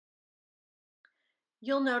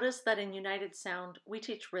You'll notice that in United Sound, we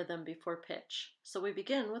teach rhythm before pitch. So we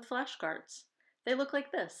begin with flashcards. They look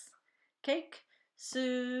like this: cake,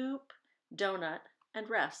 soup, donut, and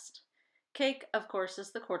rest. Cake, of course,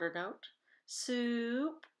 is the quarter note.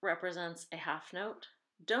 Soup represents a half note.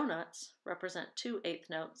 Donuts represent 2/8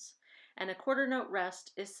 notes. And a quarter note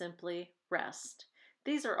rest is simply rest.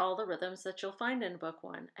 These are all the rhythms that you'll find in Book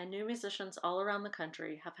 1, and new musicians all around the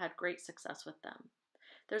country have had great success with them.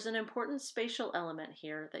 There's an important spatial element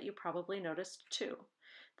here that you probably noticed too.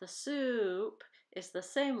 The soup is the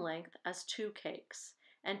same length as 2 cakes,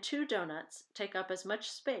 and 2 donuts take up as much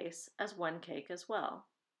space as 1 cake as well.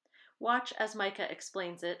 Watch as Micah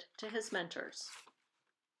explains it to his mentors.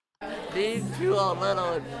 These two are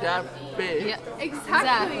little and that big. Yeah,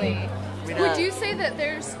 exactly. Would you say that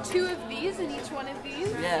there's 2 of these in each one of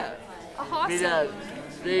these? Yeah. Awesome.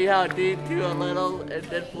 See how these two are little and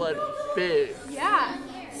this one's big. Yeah.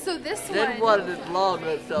 So this one is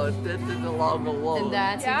longer, so this is a longer one. And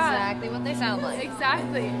that's exactly what they sound like.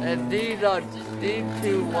 Exactly. And these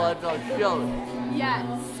 2 ones are short.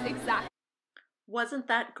 Yes, exactly. Wasn't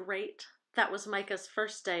that great? That was Micah's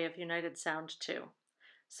first day of United Sound too.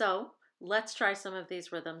 So let's try some of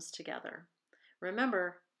these rhythms together.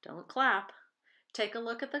 Remember, don't clap. Take a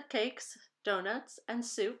look at the cakes, donuts, and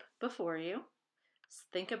soup before you.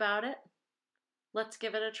 Think about it. Let's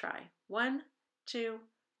give it a try. 1, 2,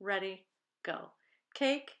 ready, go.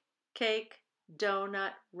 Cake, cake,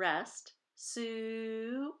 donut, rest,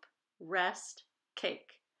 soup, rest,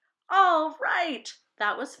 cake. All right,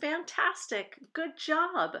 that was fantastic. Good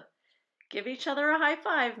job. Give each other a high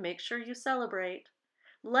five. Make sure you celebrate.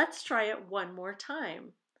 Let's try it one more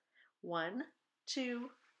time. 1, 2,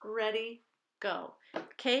 ready, go.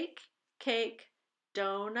 Cake, cake,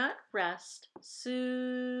 donut, rest,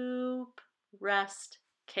 soup, rest,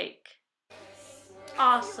 cake.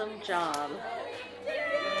 Awesome job.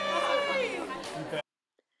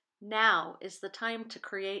 Now is the time to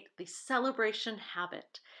create the celebration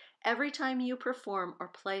habit. Every time you perform or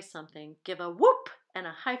play something, give a whoop and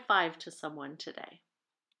a high five to someone today.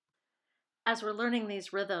 As we're learning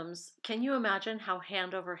these rhythms, can you imagine how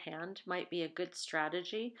hand over hand might be a good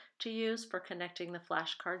strategy to use for connecting the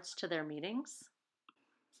flashcards to their meanings?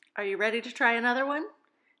 Are you ready to try another one?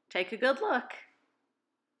 Take a good look.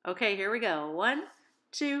 Okay, here we go. 1,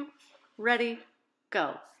 2, ready,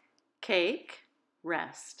 go. Cake,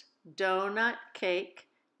 rest. Donut, cake,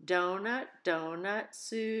 donut, donut,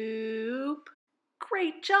 soup.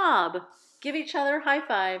 Great job! Give each other high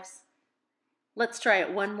fives. Let's try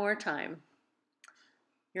it one more time.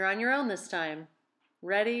 You're on your own this time.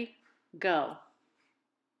 Ready, go.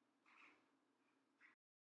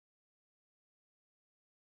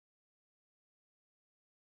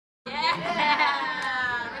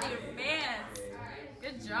 Yeah! Ready to dance.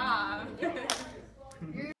 Good job.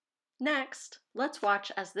 Next, let's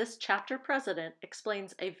watch as this chapter president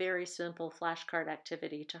explains a very simple flashcard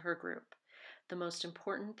activity to her group. The most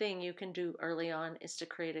important thing you can do early on is to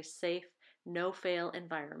create a safe, no-fail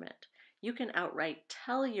environment. You can outright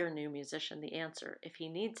tell your new musician the answer if he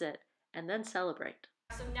needs it, and then celebrate.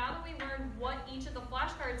 So now that we learned what each of the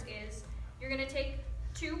flashcards is, you're going to take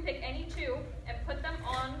 2, pick any 2, and put them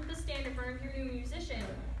on the stand in front of your new musician,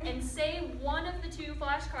 and say one of the 2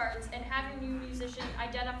 flashcards and have your new musician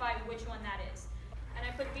identify which one that is. And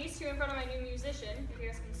I put these 2 in front of my new musician, if you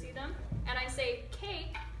guys can see them, and I say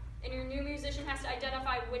cake, and your new musician has to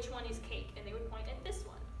identify which one is cake, and they would point at this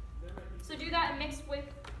one. So do that and mix with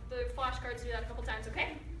the flashcards, do that a couple times,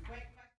 okay?